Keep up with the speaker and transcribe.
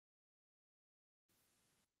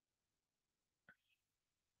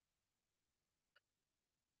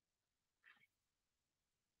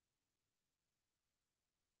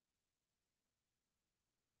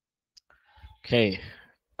Okay,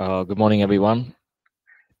 good morning, everyone.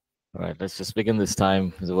 All right, let's just begin this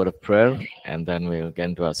time with a word of prayer, and then we'll get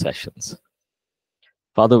into our sessions.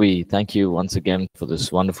 Father, we thank you once again for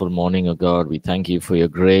this wonderful morning, oh God. We thank you for your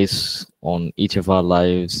grace on each of our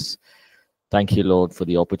lives. Thank you, Lord, for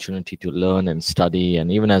the opportunity to learn and study.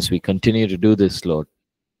 And even as we continue to do this, Lord,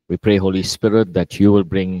 we pray, Holy Spirit, that you will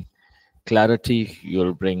bring clarity,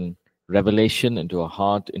 you'll bring revelation into our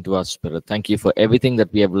heart, into our spirit. Thank you for everything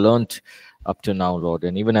that we have learned up to now, Lord.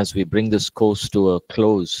 And even as we bring this course to a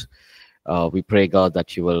close, we pray, God,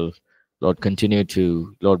 that you will, Lord, continue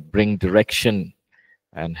to, Lord, bring direction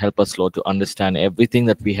and help us, Lord, to understand everything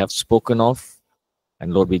that we have spoken of.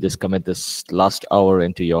 And Lord, we just commit this last hour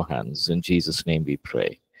into your hands. In Jesus' name we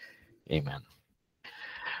pray. Amen.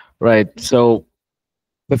 Right. So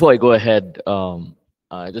before I go ahead,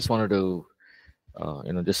 I just wanted to,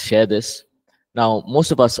 just share this. Now,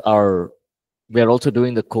 most of us we are also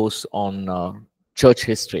doing the course on church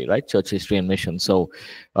history, right? Church history and mission. So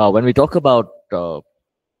when we talk about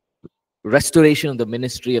restoration of the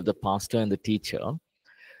ministry of the pastor and the teacher,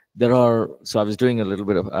 so I was doing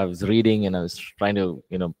I was reading and I was trying to,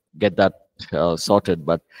 get that sorted.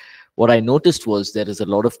 But what I noticed was there is a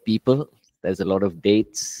lot of people, there's a lot of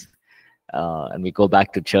dates, and we go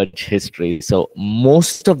back to church history. So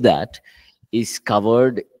most of that is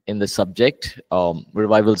covered in the subject,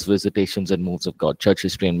 revivals, visitations, and moves of God, church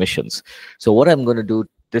history and missions. So what I'm going to do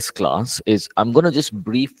this class is I'm going to just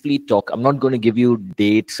briefly talk. I'm not going to give you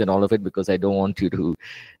dates and all of it because I don't want you to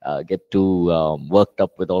get too worked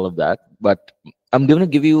up with all of that. But I'm going to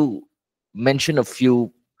give you mention a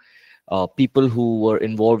few people who were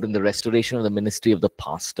involved in the restoration of the ministry of the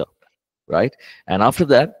pastor, right? And after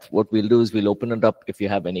that, what we'll do is we'll open it up if you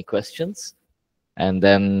have any questions, and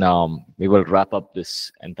then we will wrap up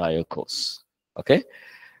this entire course. Okay,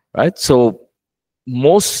 right? So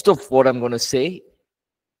most of what I'm going to say,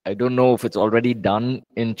 I don't know if it's already done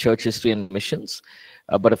in church history and missions,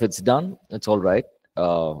 but if it's done, it's all right.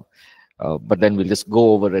 But then we'll just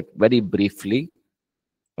go over it very briefly,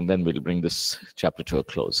 and then we'll bring this chapter to a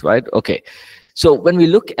close, right? Okay. So when we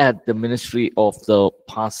look at the ministry of the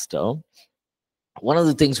pastor, one of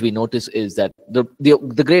the things we notice is that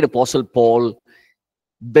the great apostle Paul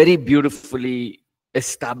very beautifully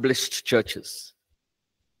established churches.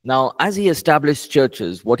 Now, as he established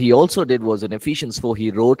churches, what he also did was in Ephesians 4,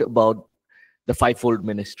 he wrote about the fivefold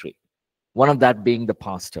ministry, one of that being the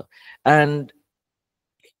pastor. And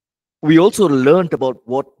we also learned about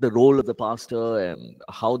what the role of the pastor and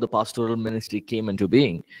how the pastoral ministry came into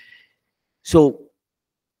being. So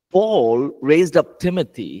Paul raised up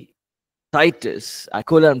Timothy, Titus,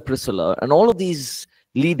 Aquila and Priscilla, and all of these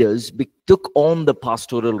leaders took on the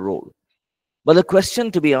pastoral role. But the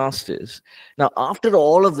question to be asked is, now after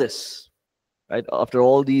all of this, right, after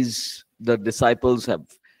all these, the disciples have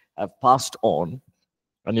passed on,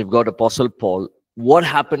 and you've got Apostle Paul, what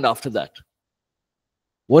happened after that?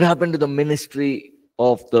 What happened to the ministry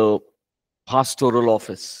of the pastoral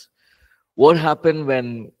office? What happened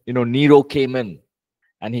when, Nero came in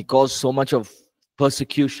and he caused so much of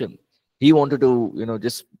persecution? He wanted to,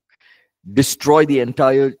 just destroy the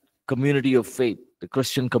entire community of faith, the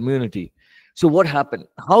Christian community. So what happened?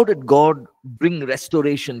 How did God bring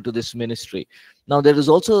restoration to this ministry? Now, there is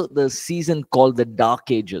also the season called the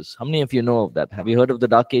Dark Ages. How many of you know of that? Have you heard of the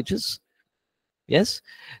Dark Ages? Yes?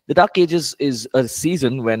 The Dark Ages is a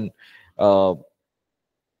season when I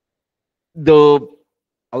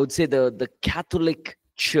would say the Catholic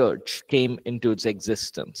Church came into its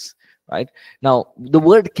existence, right? Now, the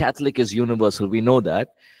word Catholic is universal. We know that.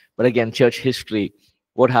 But again, church history,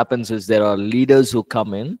 what happens is there are leaders who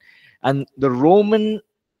come in, and the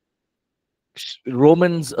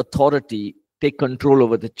Romans authority take control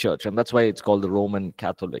over the church, and that's why it's called the Roman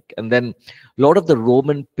Catholic. And then a lot of the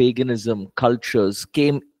Roman paganism cultures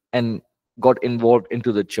came and got involved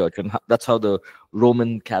into the church, and that's how the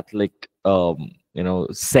Roman Catholic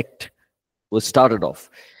sect was started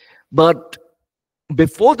off. But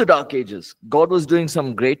before the Dark Ages, God was doing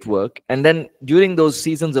some great work. And then during those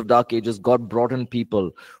seasons of Dark Ages, God brought in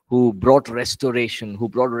people who brought restoration, who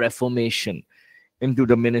brought reformation into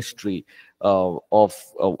the ministry of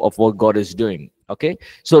what God is doing. Okay,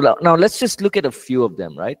 so now let's just look at a few of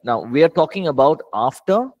them, right? Now, we are talking about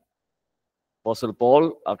after Apostle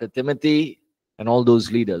Paul, after Timothy, and all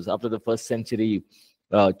those leaders, after the first century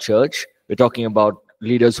church. We're talking about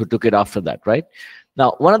leaders who took it after that, right?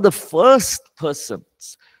 Now, one of the first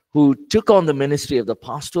persons who took on the ministry of the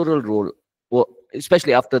pastoral role,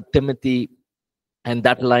 especially after Timothy and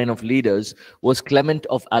that line of leaders, was Clement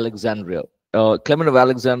of Alexandria. Clement of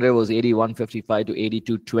Alexandria was AD 155 to AD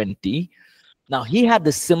 220. Now, he had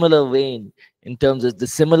the similar vein in terms of the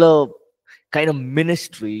similar kind of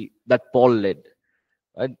ministry that Paul led.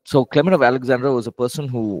 Right? So Clement of Alexandria was a person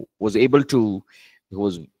who was able to, who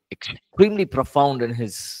was extremely profound in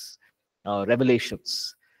his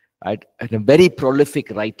revelations, right? And a very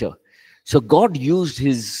prolific writer. So God used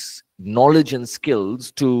his knowledge and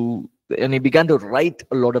skills to, and he began to write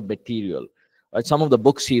a lot of material. Right? Some of the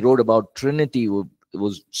books he wrote about Trinity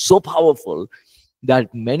was so powerful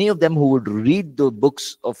that many of them who would read the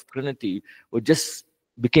books of Trinity would just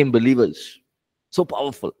became believers. So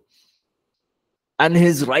powerful. And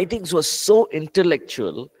his writings were so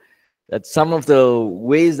intellectual that some of the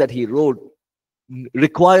ways that he wrote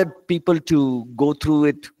required people to go through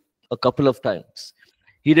it a couple of times.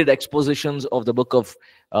 He did expositions of the book of,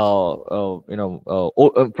 from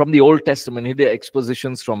the Old Testament. He did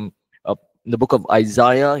expositions from the book of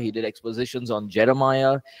Isaiah. He did expositions on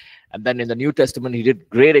Jeremiah. And then in the New Testament, he did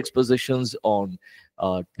great expositions on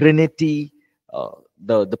Trinity,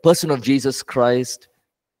 the person of Jesus Christ.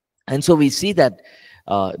 And so we see that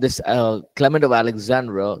this Clement of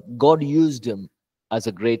Alexandria, God used him as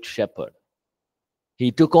a great shepherd.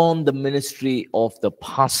 He took on the ministry of the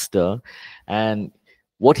pastor, and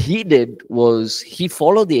what he did was he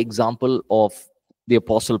followed the example of the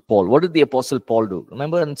Apostle Paul. What did the Apostle Paul do?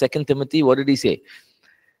 Remember in 2 Timothy, what did he say?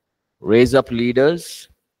 Raise up leaders,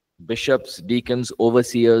 bishops, deacons,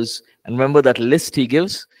 overseers. And remember that list he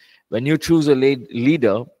gives? When you choose a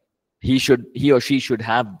leader, he or she should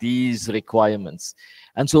have these requirements.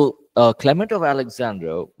 And so Clement of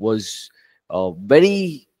Alexandria was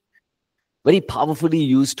very, very powerfully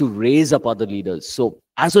used to raise up other leaders. So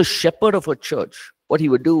as a shepherd of a church, what he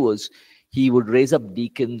would do was he would raise up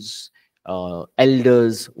deacons,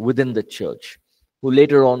 elders within the church, who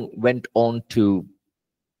later on went on to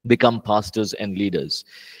become pastors and leaders.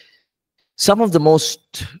 Some of the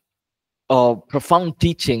most profound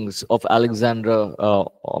teachings of Clement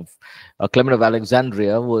of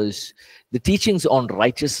Alexandria was the teachings on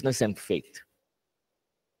righteousness and faith.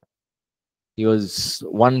 He was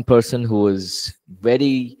one person who was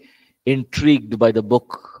very intrigued by the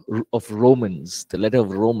book of Romans, the letter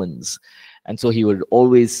of Romans. And so he would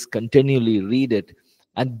always continually read it.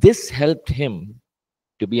 And this helped him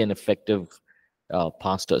to be an effective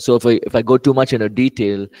pastor. So if I go too much into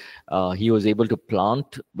detail, he was able to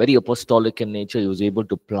plant, very apostolic in nature. He was able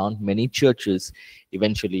to plant many churches.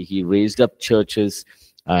 Eventually, he raised up churches,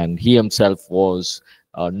 and he himself was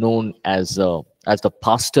known as the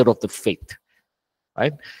pastor of the faith.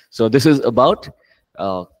 Right? So this is about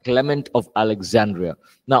Clement of Alexandria.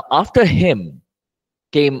 Now, after him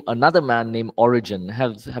came another man named Origen.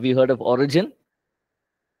 Have you heard of Origen?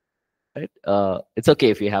 Right? It's okay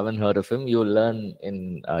if you haven't heard of him. You'll learn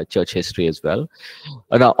in church history as well.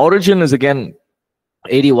 Now, Origen is again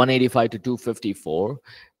 185 to 254,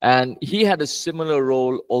 and he had a similar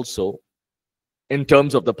role also in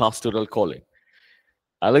terms of the pastoral calling.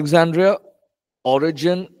 Alexandria,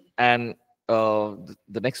 Origen, and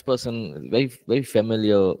the next person, very, very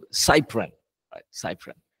familiar, Cyprian. Right?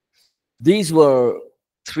 Cyprian. These were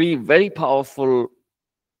three very powerful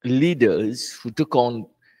leaders who took on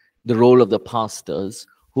the role of the pastors,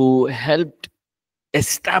 who helped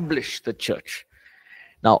establish the church.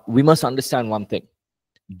 Now, we must understand one thing.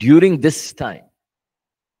 During this time,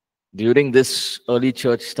 during this early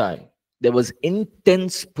church time, there was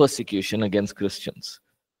intense persecution against Christians.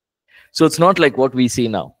 So it's not like what we see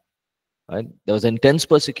now. Right? There was intense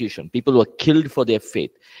persecution. People were killed for their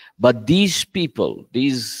faith. But these people,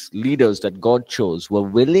 these leaders that God chose, were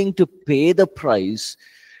willing to pay the price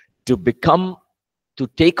to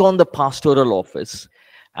take on the pastoral office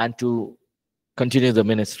and to continue the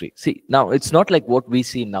ministry. See, now it's not like what we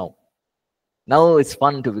see now. Now it's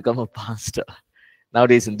fun to become a pastor.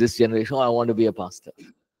 Nowadays in this generation, I want to be a pastor.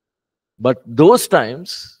 But those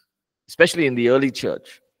times, especially in the early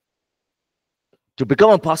church, to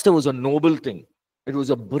become a pastor was a noble thing. It was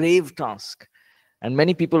a brave task. And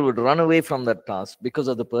many people would run away from that task because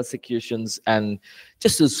of the persecutions and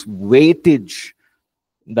just this weightage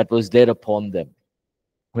that was there upon them.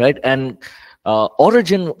 Right? And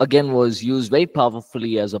Origen, again, was used very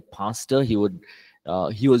powerfully as a pastor. He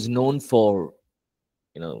was known for,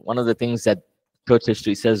 one of the things that church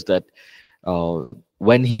history says that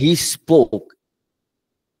when he spoke,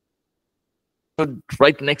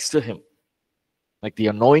 right next to him, like the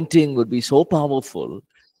anointing would be so powerful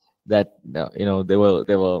that there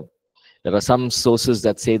are some sources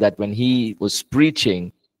that say that when he was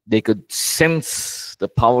preaching, they could sense the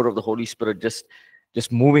power of the Holy Spirit just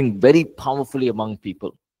moving very powerfully among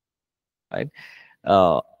people. Right?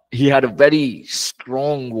 He had a very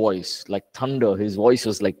strong voice, like thunder. His voice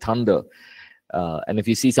was like thunder. And if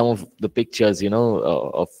you see some of the pictures,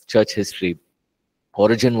 of church history,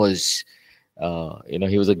 Origen was,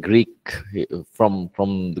 he was a Greek from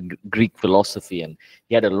the Greek philosophy, and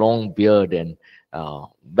he had a long beard and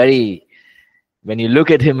very. When you look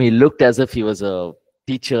at him, he looked as if he was a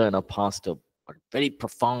teacher and a pastor, but very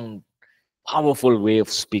profound, powerful way of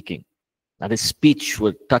speaking. And his speech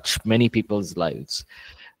would touch many people's lives,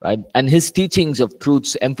 right? And his teachings of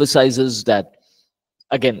truths emphasizes that,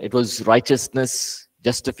 again, it was righteousness,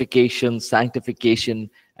 justification, sanctification,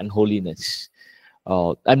 and holiness.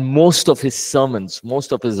 And most of his sermons,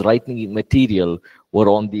 most of his writing material were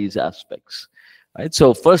on these aspects, right?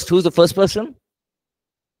 So first, who's the first person?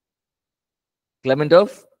 Clement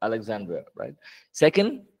of Alexandria, right?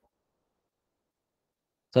 Second,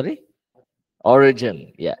 sorry?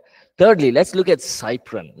 Origen, yeah. Thirdly, let's look at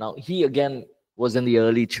Cyprian. Now, he again was in the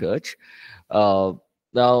early church.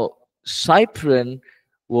 Now, Cyprian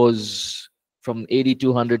was from AD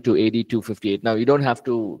 200 to AD 258. Now, you don't have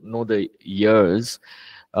to know the years,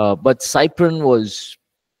 but Cyprian was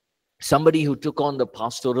somebody who took on the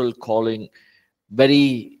pastoral calling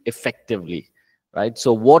very effectively, right?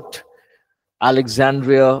 So what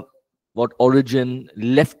Alexandria, what Origen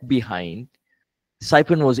left behind,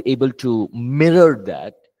 Cyprian was able to mirror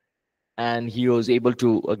that, and he was able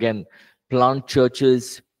to, again, plant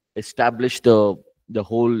churches, establish the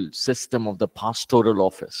whole system of the pastoral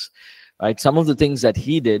office, right? Some of the things that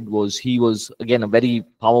he did was, he was, again, a very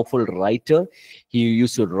powerful writer. He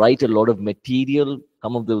used to write a lot of material.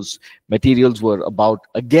 Some of those materials were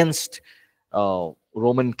against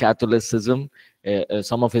Roman Catholicism.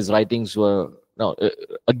 Some of his writings were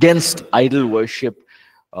against idol worship.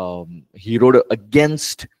 He wrote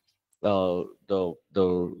against the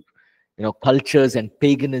cultures and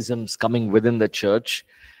paganisms coming within the church.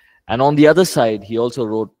 And on the other side, he also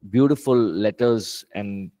wrote beautiful letters.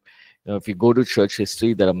 And if you go to church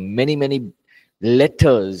history, there are many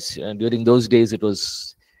letters. And during those days, it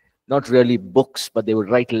was not really books, but they would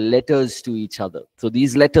write letters to each other. So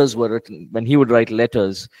these letters were written, when he would write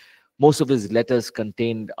letters, most of his letters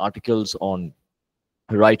contained articles on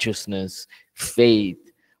righteousness, faith,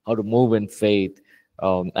 how to move in faith.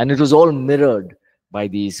 And it was all mirrored by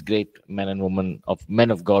these great men and women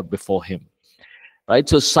men of God before him. Right?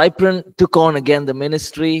 So Cyprian took on again the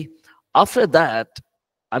ministry. After that,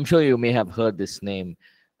 I'm sure you may have heard this name,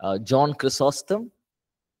 John Chrysostom.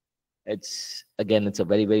 It's a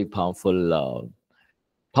very, very powerful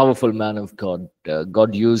man of God.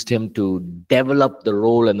 God used him to develop the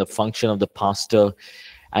role and the function of the pastor.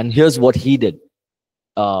 And here's what he did.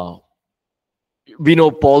 We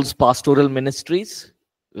know Paul's pastoral ministries,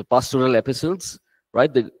 the pastoral epistles,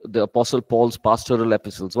 right? The Apostle Paul's pastoral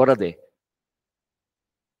epistles. What are they?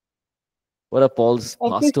 What are Paul's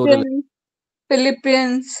pastoral?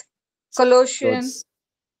 Philippians, Colossians. So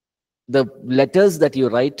the letters that you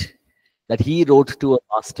write, that he wrote to a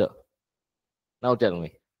pastor. Now tell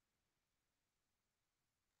me.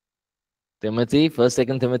 Timothy, 1st,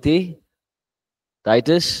 2nd Timothy,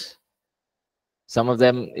 Titus. Some of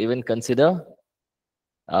them even consider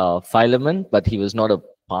Philemon, but he was not a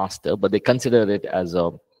pastor, but they consider it as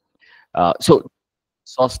a... So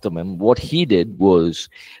Chrysostom, what he did was,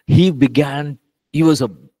 he was a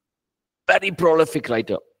very prolific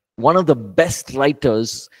writer. One of the best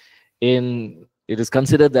writers it is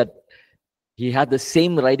considered that he had the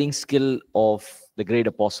same writing skill of the great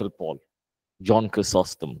Apostle Paul, John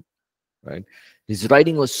Chrysostom, right? His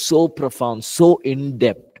writing was so profound, so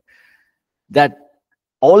in-depth, that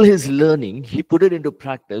all his learning, he put it into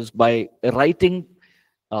practice by writing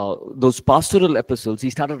those pastoral epistles. He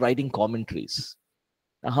started writing commentaries.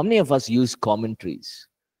 Now, how many of us use commentaries?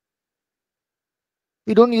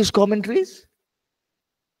 You don't use commentaries?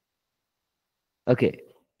 Okay.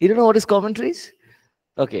 You don't know what is commentaries?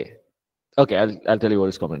 Okay. Okay, I'll tell you what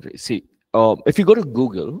is commentaries. See, if you go to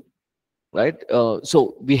Google, right?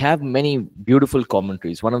 So we have many beautiful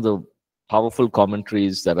commentaries. One of the powerful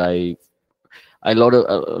commentaries that a lot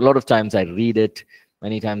of times I read it,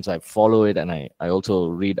 many times I follow it, and I also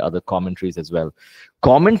read other commentaries as well.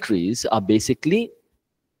 Commentaries are basically,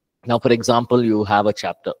 now for example, you have a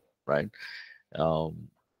chapter, right?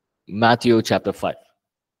 Matthew chapter 5,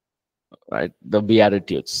 right? The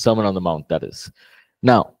Beatitudes, Sermon on the Mount, that is.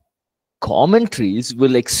 Now, commentaries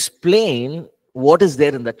will explain what is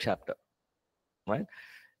there in that chapter, right?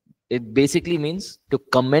 It basically means to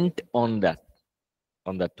comment on that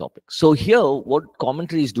topic. So here, what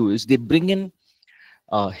commentaries do is they bring in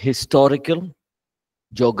historical,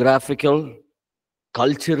 geographical,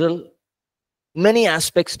 cultural, many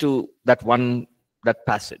aspects to that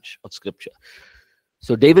passage of scripture.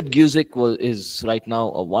 So David Guzik is right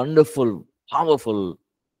now a wonderful powerful.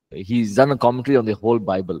 He's done a commentary on the whole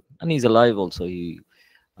Bible, and he's alive also.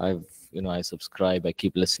 I subscribe, I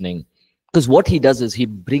keep listening, because what he does is he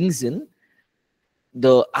brings in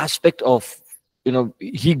the aspect of,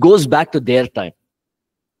 he goes back to their time.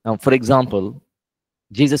 Now, for example,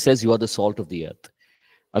 Jesus says, "You are the salt of the earth."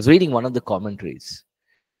 I was reading one of the commentaries.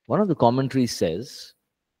 One of the commentaries says,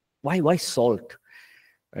 why salt?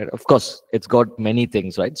 Right? Of course, it's got many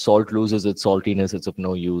things, right? Salt loses its saltiness, it's of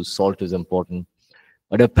no use. Salt is important.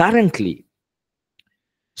 But apparently,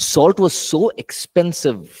 salt was so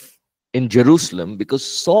expensive in Jerusalem because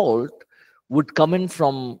salt would come in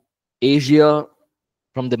from Asia,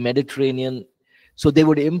 from the Mediterranean. So they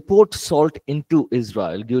would import salt into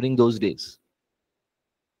Israel during those days.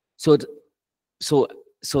 So,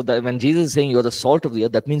 so that when Jesus is saying you're the salt of the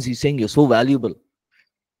earth, that means he's saying you're so valuable,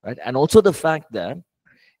 right? And also the fact that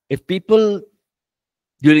if people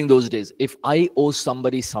during those days, if I owe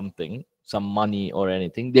somebody something, some money or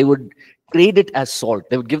anything, they would trade it as salt.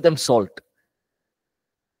 They would give them salt.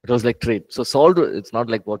 It was like trade. So salt, it's not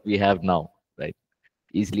like what we have now, right?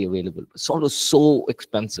 Easily available. Salt was so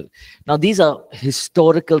expensive. Now these are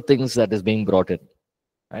historical things that is being brought in,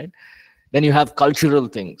 right? Then you have cultural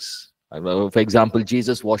things. For example,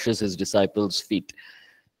 Jesus washes his disciples' feet,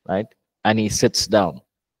 right? And he sits down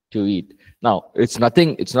to eat. Now, it's not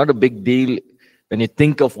a big deal when you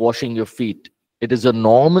think of washing your feet. It is a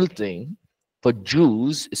normal thing for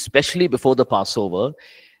Jews, especially before the Passover,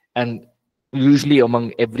 and usually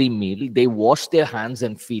among every meal, they wash their hands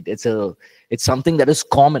and feet. It's something that is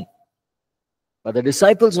common. But the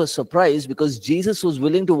disciples were surprised because Jesus was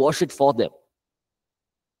willing to wash it for them.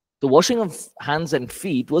 The washing of hands and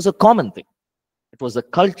feet was a common thing. It was a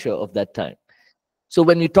culture of that time. So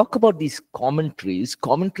when we talk about these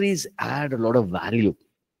commentaries add a lot of value.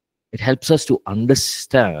 It helps us to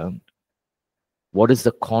understand what is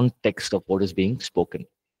the context of what is being spoken.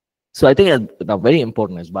 So I think now very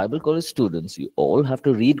important as Bible college students, you all have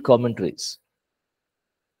to read commentaries.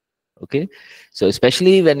 Okay? So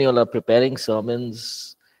especially when you are preparing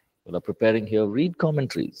sermons, you are preparing here, read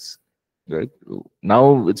commentaries. Right?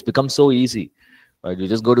 Now it's become so easy. Right? You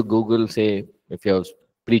just go to Google, say, if you're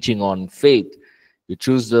preaching on faith, you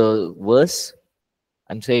choose the verse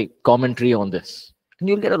and say commentary on this. And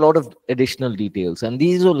you'll get a lot of additional details. And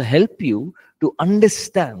these will help you to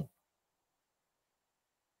understand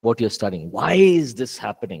what you're studying. Why is this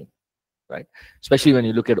happening? Right? Especially when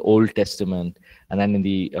you look at Old Testament, and then in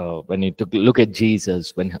the when you look at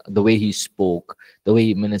Jesus, when the way he spoke, the way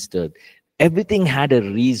he ministered, everything had a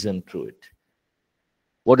reason through it.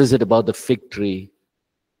 What is it about the fig tree?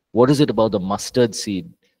 What is it about the mustard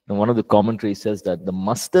seed? And one of the commentaries says that the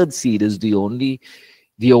mustard seed is the only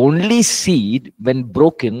seed, when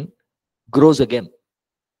broken, grows again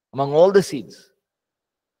among all the seeds.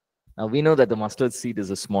 Now we know that the mustard seed is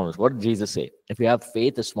the smallest. What did Jesus say? If you have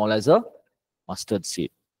faith as small as a mustard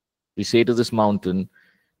seed, we say to this mountain,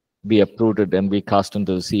 be uprooted and be cast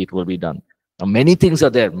into the sea, it will be done. Now many things are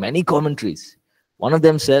there, many commentaries. One of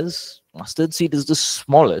them says mustard seed is the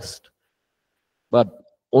smallest, but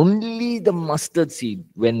only the mustard seed,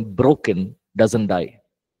 when broken, doesn't die.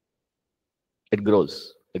 It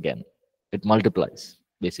grows again. It multiplies,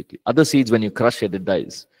 basically. Other seeds, when you crush it, it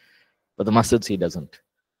dies. But the mustard seed doesn't.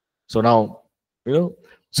 So now,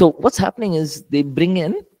 so what's happening is they bring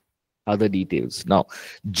in other details. Now,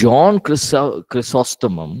 John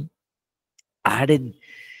Chrysostom added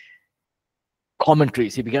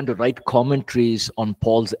commentaries. He began to write commentaries on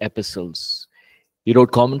Paul's epistles. He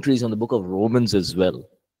wrote commentaries on the book of Romans as well,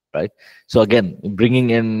 right? So again,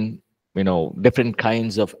 bringing in, different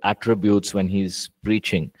kinds of attributes when he's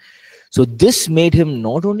preaching. So this made him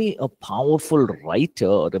not only a powerful writer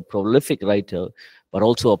or a prolific writer, but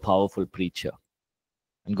also a powerful preacher.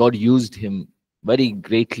 And God used him very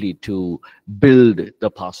greatly to build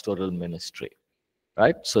the pastoral ministry,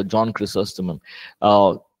 right? So John Chrysostom,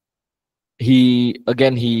 one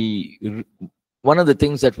of the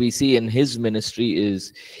things that we see in his ministry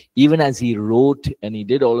is, even as he wrote and he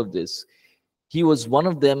did all of this, he was one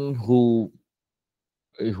of them who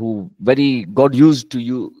God used to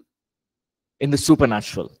you in the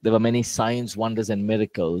supernatural. There were many signs, wonders, and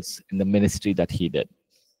miracles in the ministry that he did.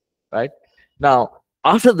 Right? Now,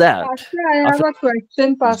 after that, Pastor, I have a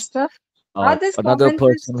question, Pastor. Are these another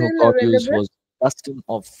commentaries person who still God used available? was Augustine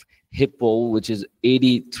of Hippo, which is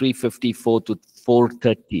AD 354 to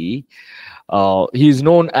 430. He is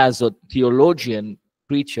known as a theologian,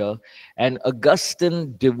 preacher, and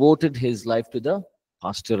Augustine devoted his life to the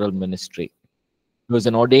pastoral ministry. He was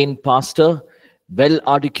an ordained pastor,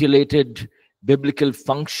 well-articulated biblical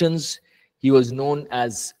functions. He was known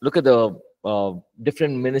as, look at the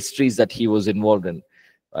different ministries that he was involved in.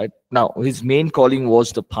 Right now, his main calling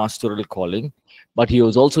was the pastoral calling, but he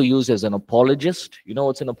was also used as an apologist. You know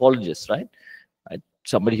what's an apologist, right? Right?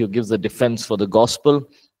 Somebody who gives the defense for the gospel.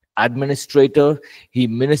 Administrator. He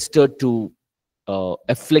ministered to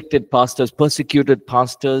afflicted pastors, persecuted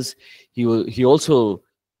pastors. He also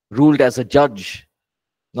ruled as a judge,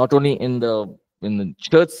 not only in the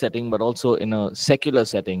church setting, but also in a secular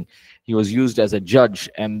setting. He was used as a judge,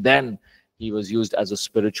 and then he was used as a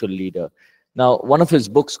spiritual leader. Now, one of his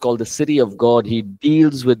books called The City of God, he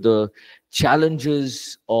deals with the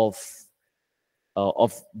challenges of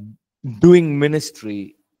doing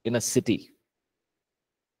ministry in a city,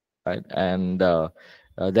 right? And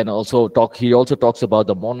then he also talks about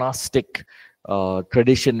the monastic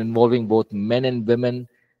tradition involving both men and women.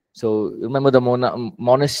 So remember the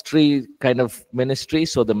monastery kind of ministry.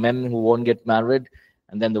 So the men who won't get married,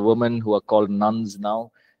 and then the women who are called nuns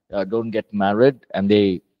now don't get married, and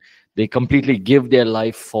they completely give their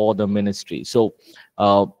life for the ministry. So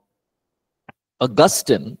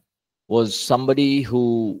Augustine was somebody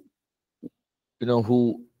who,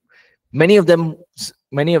 many of them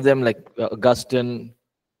like Augustine,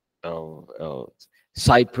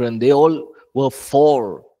 Cyprian, they all were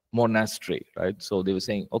for monastery, right? So they were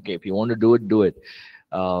saying, okay, if you want to do it, do it.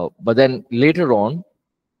 But then later on,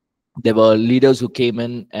 there were leaders who came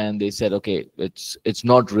in and they said, okay, it's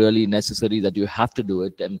not really necessary that you have to do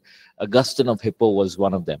it. And Augustine of Hippo was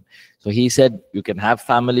one of them. So he said, you can have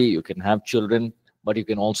family, you can have children, but you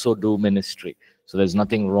can also do ministry. So there's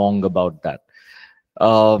nothing wrong about that.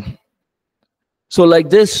 So like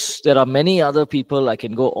this, there are many other people. I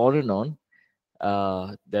can go on and on.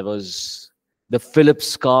 There was the Philip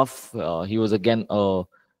Scarf. He was again a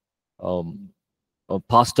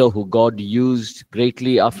pastor who God used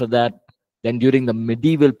greatly after that. Then during the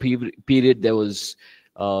medieval period, there was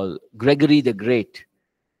Gregory the Great.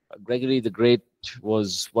 Gregory the Great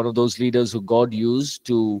was one of those leaders who God used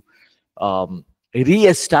to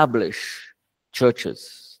re-establish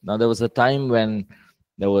churches. Now, there was a time when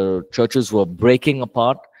there were churches were breaking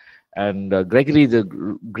apart, and Gregory the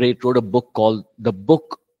Great wrote a book called The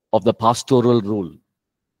Book of the Pastoral Rule.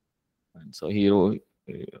 And so he wrote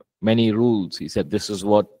many rules. He said, this is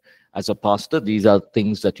what, as a pastor, these are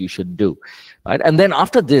things that you should do. Right? And then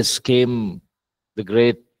after this came the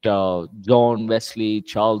great John Wesley,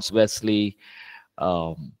 Charles Wesley,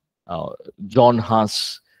 John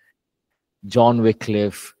Huss, John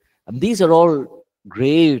Wycliffe. And these are all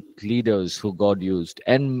great leaders who God used.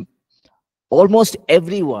 And almost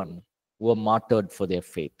everyone were martyred for their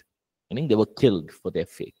faith. Meaning they were killed for their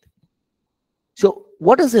faith. So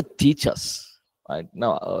what does it teach us? Right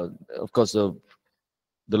now, of course, the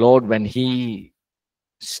Lord, when he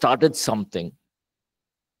started something,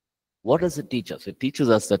 what does it teach us? It teaches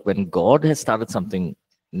us that when God has started something,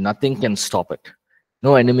 nothing can stop it.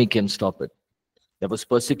 No enemy can stop it. There was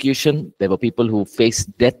persecution. There were people who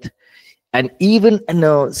faced death. And even in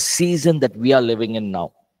a season that we are living in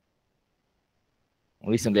now.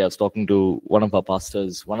 Recently, I was talking to one of the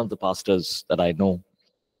pastors that I know.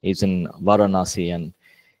 He's in Varanasi, and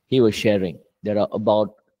he was sharing there are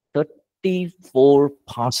about 34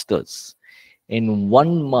 pastors in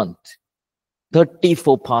 1 month.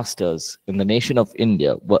 34 pastors in the nation of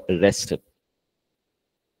India were arrested.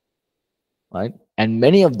 Right? And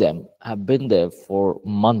many of them have been there for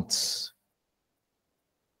months,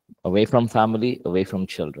 away from family, away from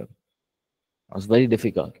children. It was very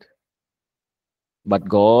difficult. But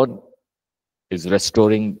God is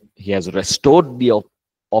restoring. He has restored the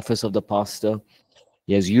office of the pastor.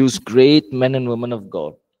 He has used great men and women of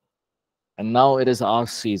God. And now it is our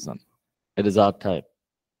season. It is our time.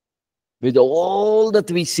 With all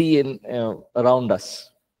that we see in around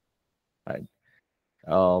us, right?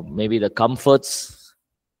 Maybe the comforts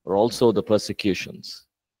or also the persecutions,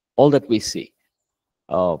 all that we see,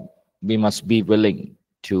 we must be willing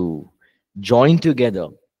to join together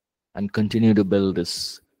and continue to build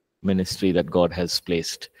this ministry that God has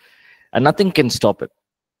placed. And nothing can stop it.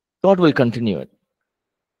 God will continue it,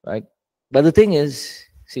 right? But the thing is,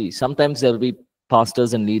 see, sometimes there will be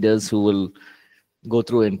pastors and leaders who will go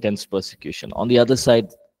through intense persecution. On the other side,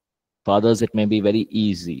 for others, it may be very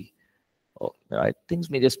easy. Right? Things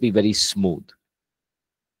may just be very smooth.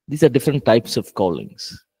 These are different types of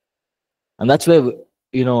callings. And that's where,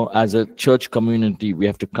 as a church community, we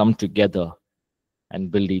have to come together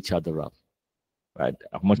and build each other up. Right?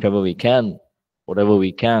 Whatever we can, whatever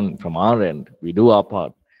we can from our end, we do our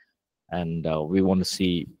part. And we want to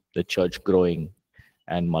see the church growing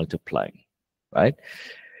and multiplying. Right?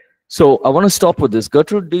 So I want to stop with this.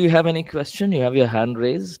 Gertrude, do you have any question? You have your hand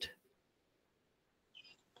raised.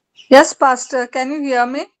 Yes, Pastor. Can you hear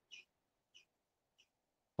me?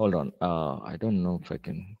 Hold on. I don't know if I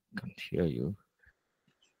can't hear you.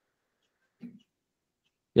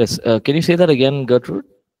 Yes. Can you say that again, Gertrude?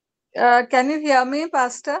 Can you hear me,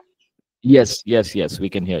 Pastor? Yes. Yes. Yes. We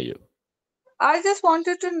can hear you. I just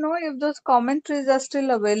wanted to know if those commentaries are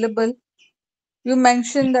still available. You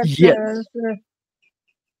mentioned that Yes.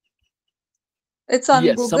 it's on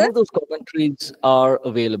Yes, some Google. of those commentaries are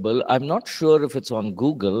available. I'm not sure if it's on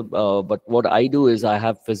Google, but what I do is I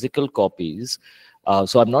have physical copies.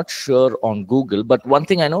 So I'm not sure on Google. But one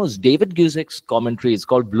thing I know is David Gusick's commentary is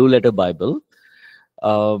called Blue Letter Bible.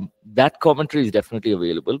 That commentary is definitely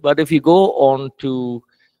available. But if you go on to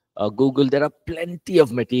Google, there are plenty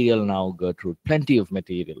of material now, Gertrude. Plenty of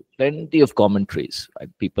material, plenty of commentaries. Right?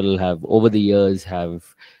 People have over the years have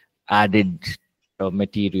added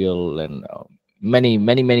material and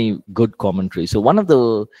many good commentaries. So one of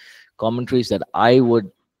the commentaries that I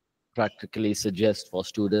would practically suggest for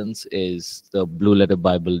students is the Blue Letter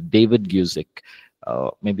Bible, David Gusick.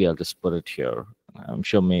 Maybe I'll just put it here. I'm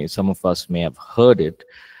sure some of us may have heard it,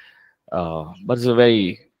 but it's a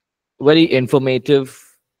very informative,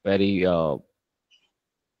 very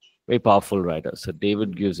powerful writer. So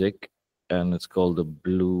David Gusick, and it's called the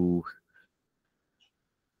Blue.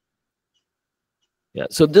 Yeah.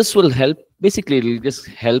 So this will help. Basically, it'll just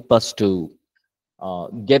help us to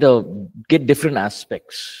get different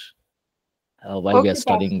aspects while we are Okay,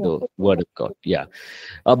 studying Pastor. the Word of God. Yeah.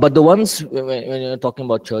 But the ones when you're talking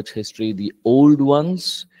about church history, the old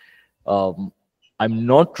ones, um, I'm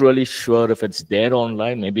not really sure if it's there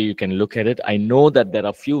online. Maybe you can look at it. I know that there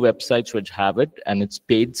are few websites which have it, and it's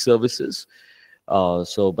paid services.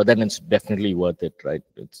 But then it's definitely worth it, right?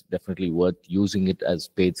 It's definitely worth using it as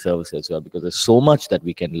paid service as well, because there's so much that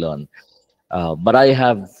we can learn. But I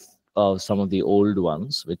have some of the old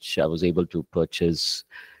ones which I was able to purchase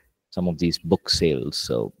some of these book sales.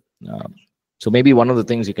 Um, so maybe one of the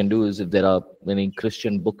things you can do is, if there are many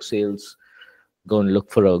Christian book sales, go and look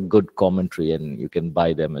for a good commentary, and you can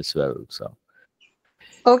buy them as well. So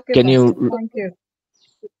Okay, can Pastor. you Thank you.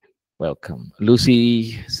 welcome.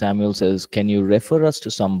 Lucy Samuel says, can you refer us to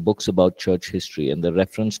some books about church history and the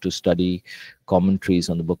reference to study commentaries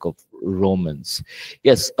on the book of Romans?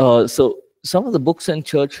 Yes. So some of the books in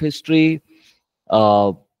church history,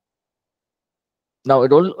 uh, now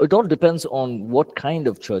it all depends on what kind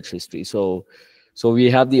of church history. So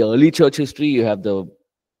we have the early church history, you have the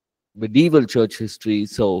medieval church history.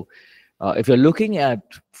 So if you're looking at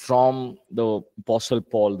from the Apostle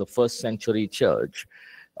Paul, the first century church,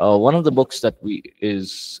 one of the books that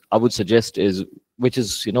I would suggest is, which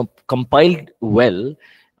is compiled well,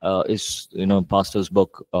 is pastor's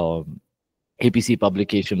book, APC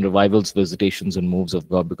publication, Revivals, Visitations, and Moves of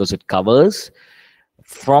God, because it covers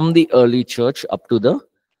from the early church up to the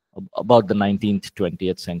about the 19th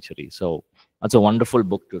 20th century. So that's a wonderful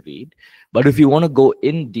book to read. But if you want to go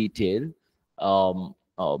in detail,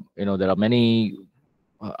 there are many.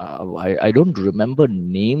 I don't remember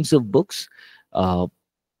names of books. uh,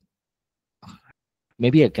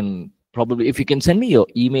 Maybe I can probably, if you can send me your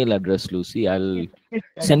email address, Lucy, I'll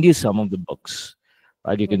send you some of the books.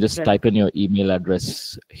 Right, you can just type in your email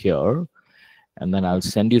address here, and then I'll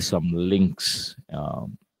send you some links.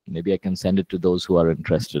 Maybe I can send it to those who are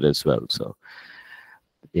interested as well. So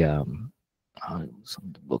yeah, some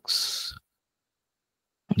of the books.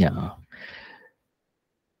 Yeah,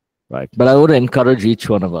 right. But I would encourage each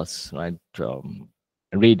one of us, right?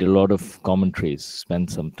 Read a lot of commentaries. Spend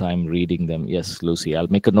some time reading them. Yes, Lucy, I'll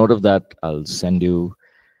make a note of that. I'll send you.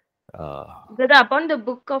 Brother, upon the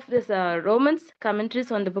book of this Romans,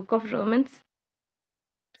 commentaries on the book of Romans.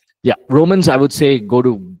 Yeah, Romans, I would say go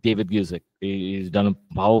to David Gusick. He's done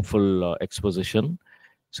a powerful exposition.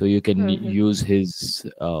 So you can use his,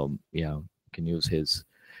 you can use his.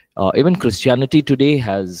 Even Christianity Today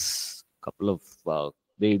has a couple of,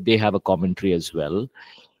 they have a commentary as well.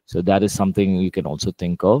 So that is something you can also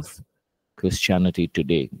think of, Christianity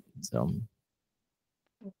Today. So,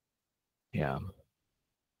 yeah.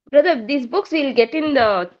 Brother, these books we'll get in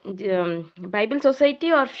the Bible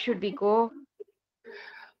Society, or should we go?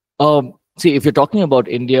 See, if you're talking about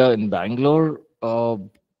India in Bangalore,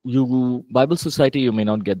 you Bible Society, you may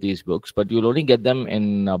not get these books, but you'll only get them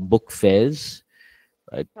in book fairs,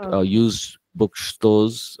 right? Used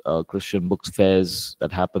bookstores, Christian book fairs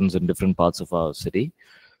that happens in different parts of our city.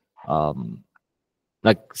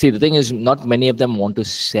 See, the thing is, not many of them want to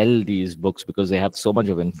sell these books because they have so much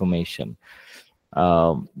of information.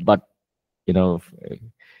 But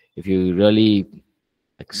if you really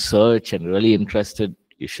search and really interested,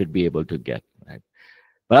 you should be able to get, right?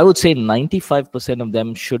 But I would say 95% of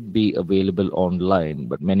them should be available online,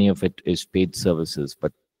 but many of it is paid services,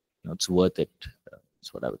 but it's worth it.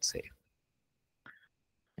 That's what I would say.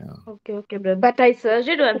 Yeah. Okay, brother. But I searched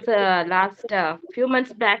it once last few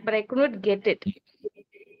months back, but I could not get it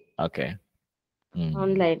Okay. Mm.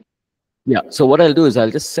 online. Yeah. So what I'll do is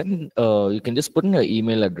I'll just send, you can just put in your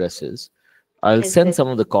email addresses. I'll Yes, send yes. some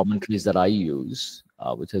of the commentaries that I use,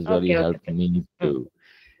 which has really Okay. helped me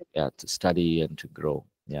Mm. to study and to grow.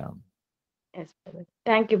 Yeah. Yes, brother.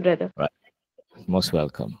 Thank you, brother. Right. Most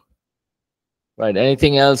welcome. Right.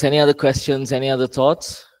 Anything else? Any other questions? Any other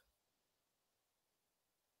thoughts?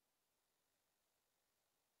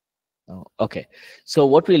 Oh, okay. So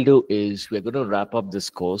what we'll do is we're going to wrap up this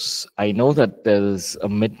course. I know that there's a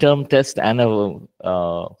midterm test and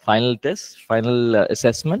a final test, final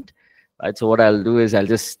assessment. Right. So what I'll do is I'll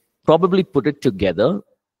just probably put it together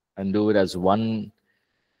and do it as one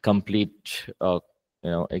complete,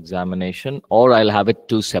 examination, or I'll have it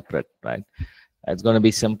two separate. Right. It's going to be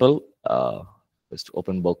simple. Just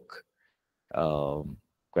open book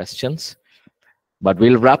questions. But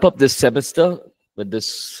we'll wrap up this semester with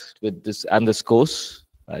this and this course,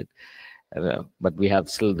 right? But we have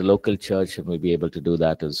still the local church, and we'll be able to do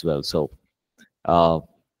that as well. So,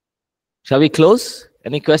 shall we close?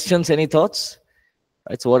 Any questions? Any thoughts?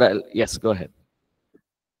 Right. So, yes, go ahead.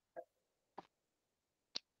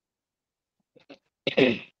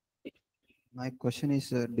 My question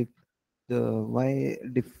is why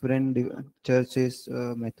different churches,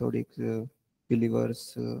 Methodic,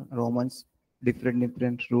 believers, Romans,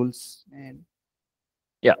 different rules, and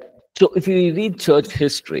Yeah. So, if we read church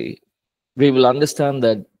history, we will understand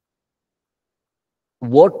that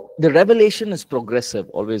what the revelation is progressive.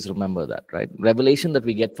 Always remember that, right? Revelation that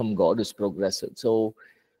we get from God is progressive. So,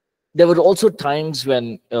 there were also times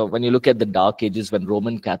when you look at the Dark Ages, when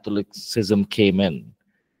Roman Catholicism came in,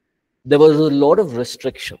 there was a lot of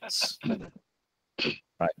restrictions,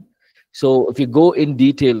 right? So if you go in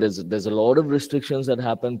detail, there's a lot of restrictions that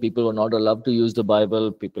happened. People were not allowed to use the Bible.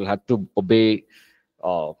 People had to obey,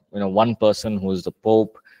 one person who is the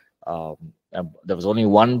Pope. And there was only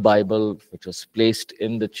one Bible which was placed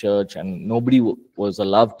in the church, and nobody was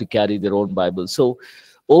allowed to carry their own Bible. So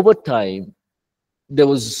over time, there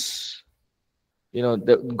was,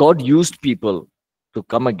 God used people to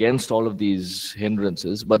come against all of these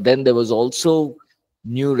hindrances. But then there was also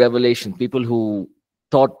new revelation, people who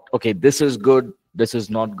thought, okay, this is good, this is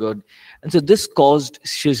not good. And so this caused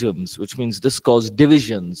schisms, which means this caused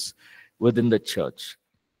divisions within the church.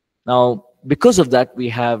 Now, because of that, we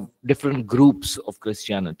have different groups of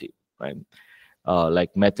Christianity, right?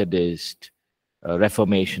 Like Methodist,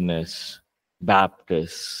 Reformationists,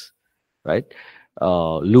 Baptists, right?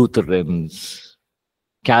 Lutherans,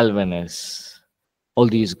 Calvinists, all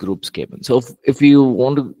these groups came in. So if you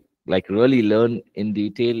want to really learn in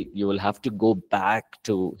detail, you will have to go back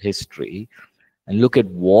to history and look at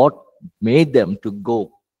what made them to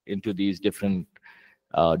go into these different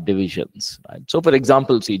divisions. Right? So for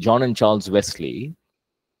example, see, John and Charles Wesley,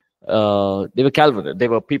 they were Calvinists. They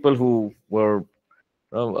were people who were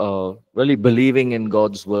really believing in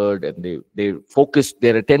God's word, and they focused,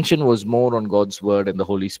 their attention was more on God's word and the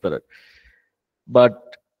Holy Spirit. But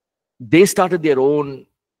they started their own,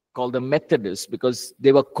 called the Methodists, because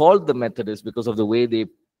they were called the Methodists because of the way they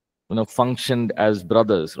functioned as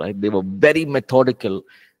brothers, right? They were very methodical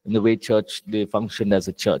in the way they functioned as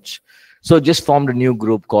a church. So just formed a new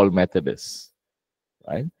group called Methodists,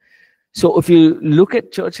 right? So if you look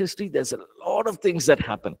at church history, there's a lot of things that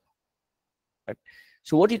happen, right?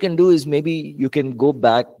 So what you can do is maybe you can go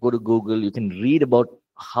to Google, you can read about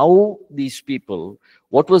how these people,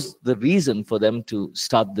 what was the reason for them to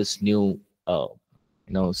start this new, I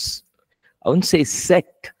wouldn't say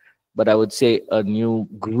sect, but I would say a new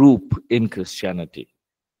group in Christianity,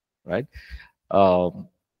 right? So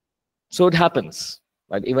it happens,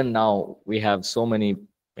 right? Even now we have so many,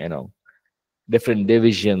 different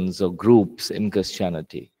divisions or groups in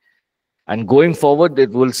Christianity. And going forward,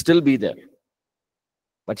 it will still be there.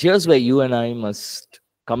 But here's where you and I must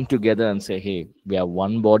come together and say, hey, we are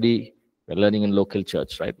one body. We're learning in local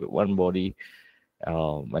church, right? We're one body.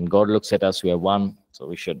 When God looks at us, we are one. So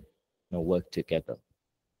we should work together.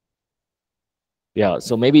 Yeah,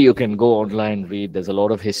 so maybe you can go online, read. There's a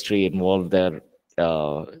lot of history involved there.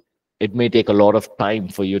 It may take a lot of time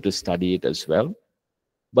for you to study it as well,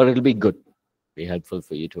 but it'll be good, be helpful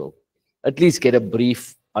for you to at least get a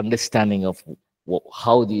brief understanding of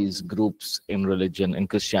how these groups in religion, in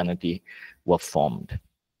Christianity, were formed.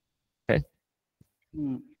 Okay.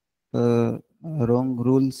 wrong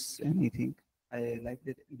rules, anything. I like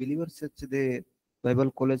that believers church, they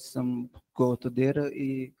Bible College, some go to there.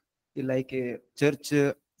 He like a church,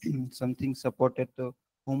 something supported to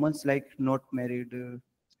humans like not married.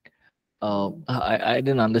 I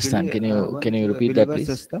didn't understand. Can you repeat that, Believer please?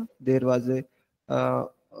 Sasta, there was a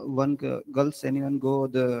girls, anyone go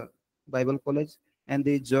the Bible College, and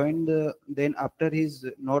they joined. Then after his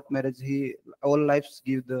not marriage, he all lives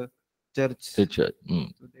give the church. The church.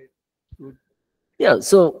 Mm. So they good. Yeah.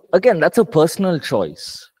 So again, that's a personal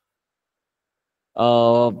choice.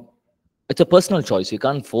 Uh, it's a personal choice. You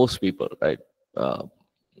can't force people, right? Uh,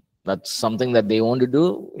 that's something that they want to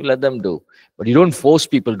do. You let them do, but you don't force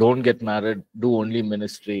people. Don't get married. Do only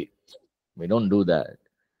ministry. We don't do that.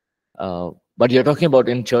 But you're talking about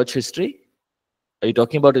in church history. Are you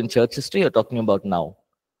talking about in church history or talking about now?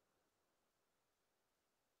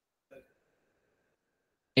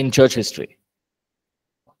 In church history.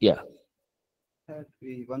 Yeah.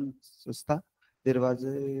 One Sasta, there was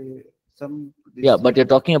some. Yeah, but you're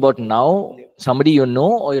talking about now, somebody you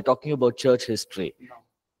know, or you're talking about church history? Now.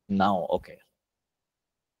 Now, okay.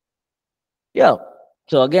 Yeah.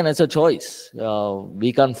 So again, it's a choice.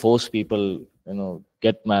 We can't force people,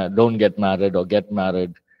 get married, don't get married or get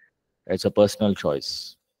married. It's a personal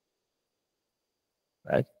choice,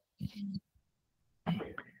 right?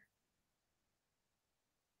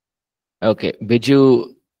 Okay.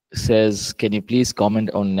 Biju says, can you please comment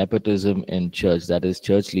on nepotism in church? That is,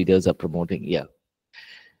 church leaders are promoting. Yeah.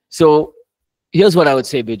 So here's what I would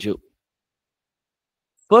say, Biju.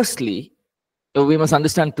 Firstly, we must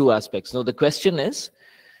understand two aspects. Now, the question is,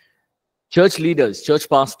 church leaders, church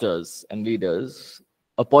pastors and leaders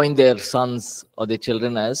appoint their sons or their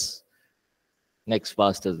children as next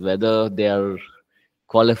pastors, whether they are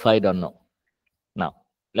qualified or not. Now,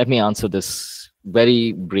 let me answer this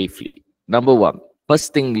very briefly. Number one,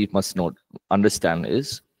 first thing we must understand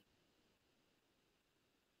is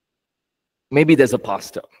maybe there's a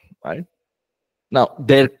pastor, right? Now,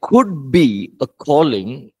 there could be a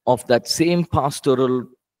calling of that same pastoral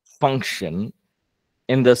function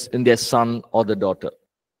in their son or the daughter.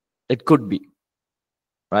 It could be,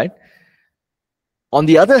 right? On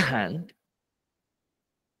the other hand,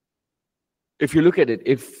 if you look at it,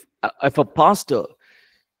 if a pastor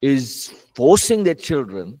is forcing their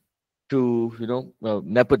children to,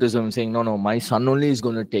 nepotism, saying, no, my son only is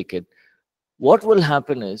going to take it, what will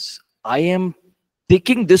happen is I am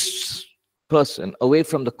taking this person away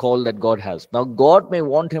from the call that God has. Now, God may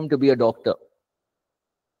want him to be a doctor,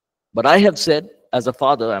 but I have said, as a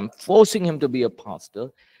father, I'm forcing him to be a pastor.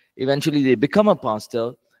 Eventually, they become a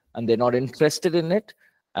pastor and they're not interested in it,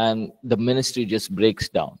 and the ministry just breaks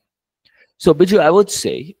down. So, Biju, I would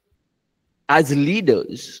say, as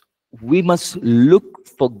leaders, we must look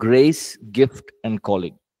for grace, gift, and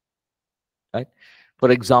calling. Right?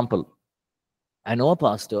 For example, I know a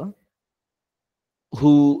pastor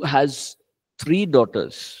who has 3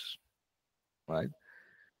 daughters, right?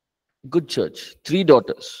 Good church, 3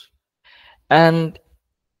 daughters. And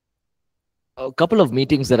a couple of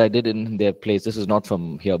meetings that I did in their place, this is not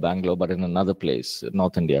from here, Bangalore, but in another place,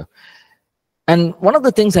 North India. And one of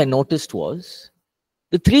the things I noticed was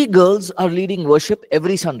the 3 girls are leading worship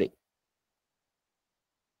every Sunday.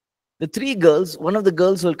 The 3 girls, one of the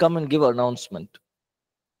girls will come and give an announcement.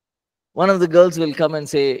 One of the girls will come and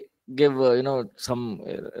say, give,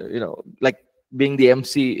 like being the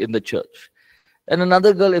MC in the church. And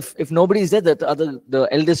another girl, if nobody is there, the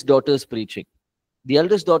eldest daughter is preaching. The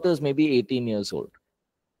eldest daughter is maybe 18 years old.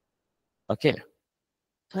 Okay.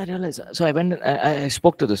 So I realized, so I went, I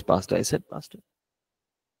spoke to this pastor. I said, Pastor,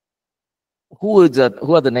 who are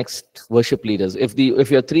the next worship leaders? If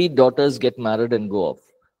your 3 daughters get married and go off,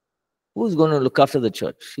 who's going to look after the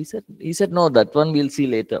church? He said, no, that one we'll see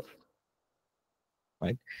later.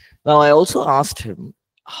 Right. Now, I also asked him,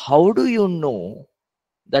 how do you know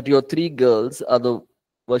that your 3 girls are the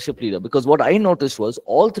worship leader? Because what I noticed was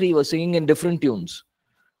all 3 were singing in different tunes.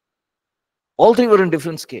 All 3 were in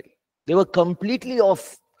different scale. They were completely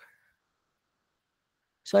off.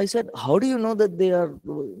 So I said, how do you know that they are?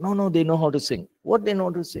 No, they know how to sing. What they know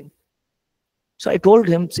to sing? So I told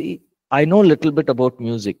him, see, I know a little bit about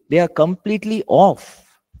music. They are completely off.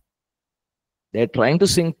 They're trying to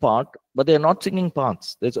sing part, but they're not singing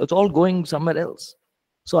parts. It's all going somewhere else.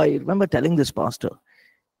 So I remember telling this pastor,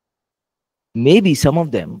 maybe some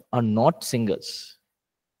of them are not singers.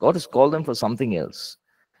 God has called them for something else.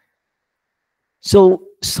 So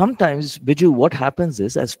sometimes, Biju, what happens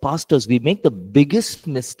is, as pastors, we make the biggest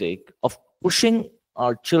mistake of pushing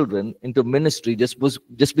our children into ministry just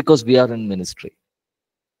because we are in ministry.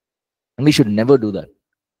 And we should never do that.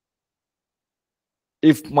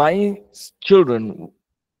 If my children,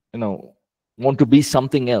 want to be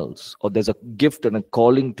something else, or there's a gift and a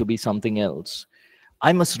calling to be something else,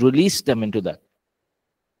 I must release them into that.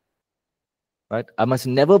 Right? I must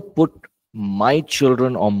never put my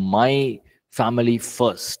children or my family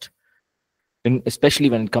first, especially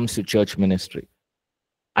when it comes to church ministry.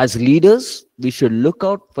 As leaders, we should look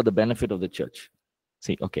out for the benefit of the church.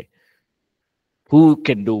 See, okay, who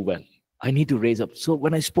can do well? I need to raise up. So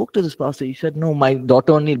when I spoke to this pastor, he said, no, my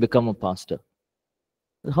daughter only will become a pastor.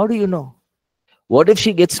 How do you know? What if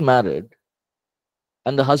she gets married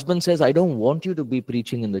and the husband says, I don't want you to be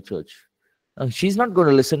preaching in the church? She's not going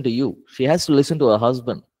to listen to you. She has to listen to her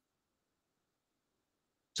husband.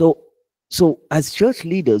 So as church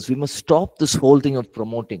leaders, we must stop this whole thing of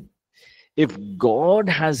promoting. If God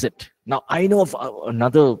has it, now I know of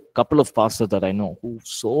another couple of pastors that I know who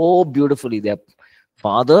so beautifully, their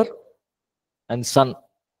father and son,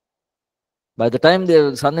 by the time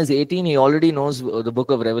their son is 18, he already knows the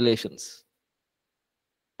book of Revelations.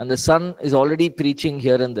 And the son is already preaching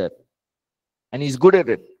here and there. And he's good at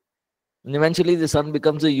it. And eventually the son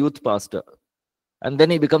becomes a youth pastor. And then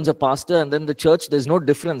he becomes a pastor. And then the church, there's no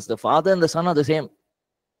difference. The father and the son are the same.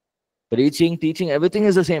 Preaching, teaching, everything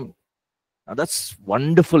is the same. Now that's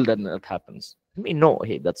wonderful that that happens. We know,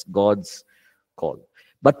 hey, that's God's call.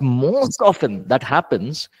 But most often that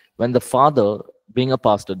happens when the father, being a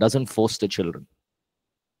pastor, doesn't force the children.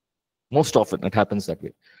 Most often it happens that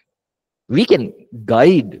way. We can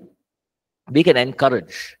guide, we can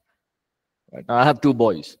encourage. Right? Now I have two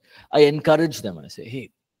boys. I encourage them. I say,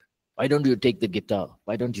 hey, why don't you take the guitar?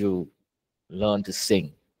 Why don't you learn to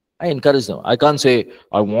sing? I encourage them. I can't say,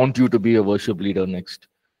 I want you to be a worship leader next.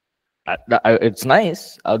 It's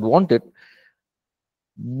nice. I'd want it.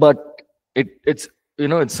 But it's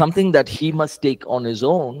it's something that he must take on his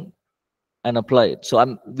own and apply it.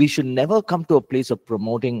 So we should never come to a place of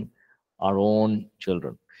promoting our own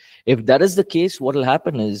children. If that is the case, what will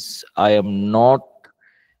happen is I am not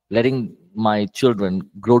letting my children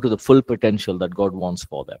grow to the full potential that God wants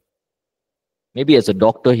for them. Maybe as a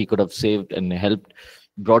doctor, he could have saved and helped,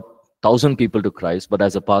 brought 1,000 people to Christ, but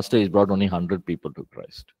as a pastor, he's brought only 100 people to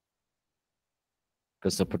Christ.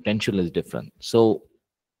 Because the potential is different. So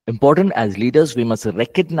important as leaders, we must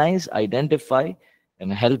recognize, identify,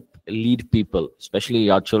 and help lead people, especially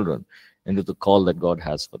our children, into the call that God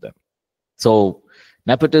has for them. So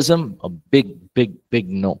nepotism, a big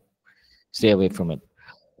no. Stay away from it.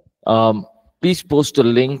 Please post a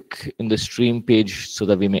link in the stream page so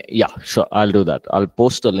that we may, yeah, sure, I'll do that. I'll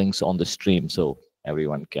post the links on the stream so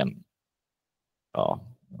everyone can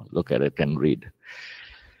look at it and read.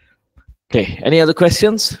 Okay, any other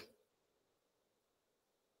questions?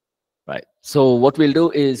 Right, so what we'll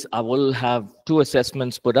do is I will have 2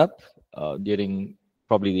 assessments put up during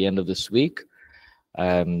probably the end of this week.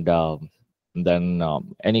 And then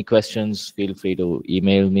any questions, feel free to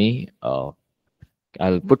email me.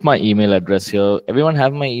 I'll put my email address here. Everyone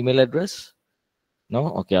have my email address? No?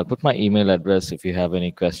 Okay, I'll put my email address. If you have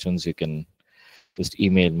any questions, you can just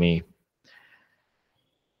email me.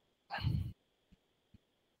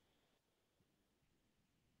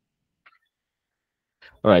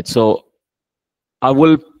 All right, so I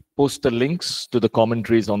will post the links to the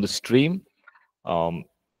commentaries on the stream. And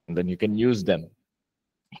then you can use them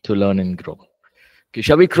to learn and grow. Okay,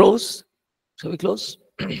 shall we close? Shall we close?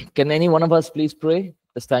 Can any one of us please pray?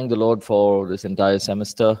 Let's thank the Lord for this entire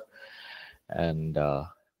semester and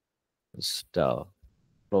just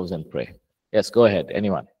close and pray. Yes, go ahead.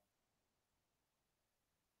 Anyone?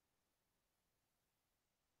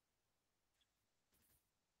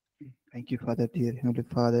 Thank you, Father, dear Heavenly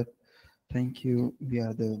Father. Thank you. We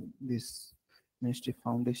are this ministry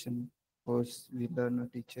foundation. Course, we learn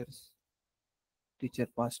teachers, teacher,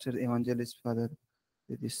 pastor, evangelist, Father.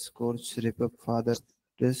 This course, rip up, Father.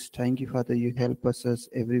 Just thank you, Father. You help us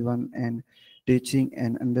everyone, and teaching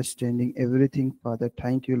and understanding everything, Father.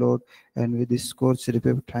 Thank you, Lord. And with this course, rip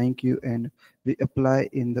up, thank you. And we apply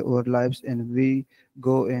in our lives, and we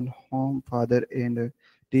go in home, Father, and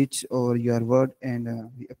teach over your word,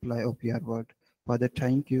 and we apply of your word. Father,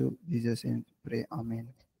 thank you. Jesus, and pray. Amen.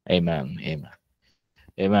 Amen. Amen.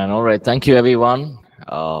 Amen. All right. Thank you, everyone.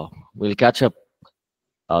 We'll catch up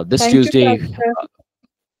this Thank you, Tuesday. Pastor.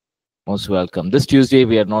 Most welcome. This Tuesday,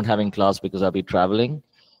 we are not having class because I'll be traveling.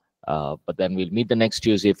 But then we'll meet the next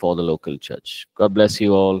Tuesday for the local church. God bless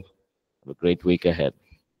you all. Have a great week ahead.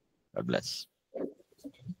 God bless.